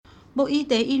Bộ Y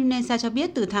tế Indonesia cho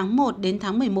biết từ tháng 1 đến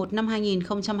tháng 11 năm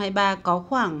 2023 có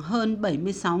khoảng hơn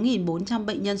 76.400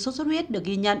 bệnh nhân sốt xuất huyết được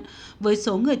ghi nhận, với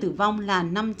số người tử vong là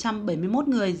 571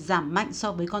 người, giảm mạnh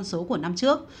so với con số của năm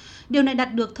trước. Điều này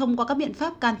đạt được thông qua các biện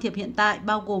pháp can thiệp hiện tại,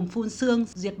 bao gồm phun sương,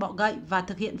 diệt bọ gậy và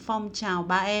thực hiện phong trào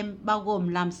 3M, bao gồm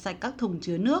làm sạch các thùng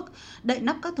chứa nước, đậy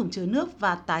nắp các thùng chứa nước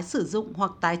và tái sử dụng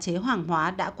hoặc tái chế hàng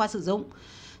hóa đã qua sử dụng.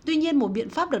 Tuy nhiên, một biện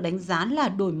pháp được đánh giá là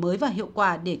đổi mới và hiệu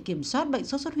quả để kiểm soát bệnh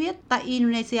sốt xuất huyết tại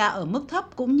Indonesia ở mức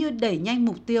thấp cũng như đẩy nhanh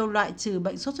mục tiêu loại trừ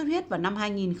bệnh sốt xuất huyết vào năm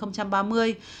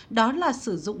 2030, đó là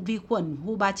sử dụng vi khuẩn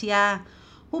Wolbachia.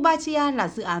 Wolbachia là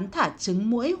dự án thả trứng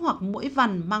muỗi hoặc muỗi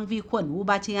vằn mang vi khuẩn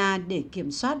Wolbachia để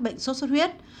kiểm soát bệnh sốt xuất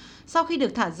huyết. Sau khi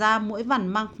được thả ra, muỗi vằn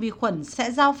mang vi khuẩn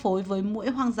sẽ giao phối với muỗi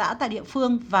hoang dã tại địa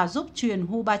phương và giúp truyền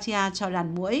Wolbachia cho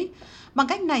đàn muỗi. Bằng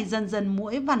cách này, dần dần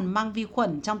muỗi vằn mang vi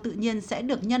khuẩn trong tự nhiên sẽ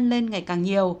được nhân lên ngày càng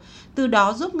nhiều, từ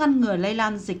đó giúp ngăn ngừa lây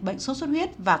lan dịch bệnh sốt xuất huyết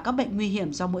và các bệnh nguy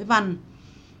hiểm do muỗi vằn.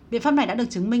 Biện pháp này đã được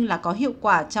chứng minh là có hiệu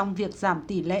quả trong việc giảm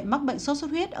tỷ lệ mắc bệnh sốt xuất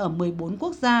huyết ở 14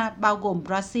 quốc gia, bao gồm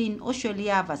Brazil,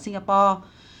 Australia và Singapore.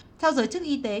 Theo giới chức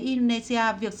y tế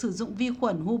Indonesia, việc sử dụng vi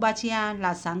khuẩn Wolbachia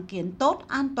là sáng kiến tốt,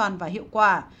 an toàn và hiệu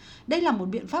quả. Đây là một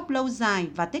biện pháp lâu dài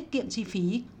và tiết kiệm chi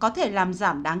phí, có thể làm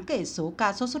giảm đáng kể số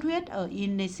ca sốt xuất huyết ở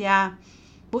Indonesia.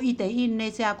 Bộ Y tế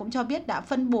Indonesia cũng cho biết đã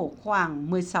phân bổ khoảng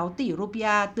 16 tỷ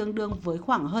rupiah, tương đương với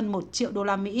khoảng hơn 1 triệu đô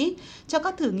la Mỹ, cho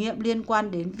các thử nghiệm liên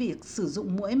quan đến việc sử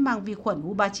dụng muỗi mang vi khuẩn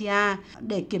Wolbachia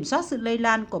để kiểm soát sự lây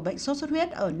lan của bệnh sốt xuất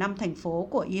huyết ở 5 thành phố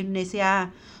của Indonesia.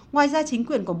 Ngoài ra, chính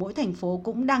quyền của mỗi thành phố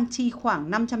cũng đang chi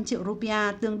khoảng 500 triệu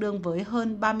rupiah, tương đương với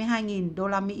hơn 32.000 đô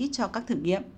la Mỹ cho các thử nghiệm.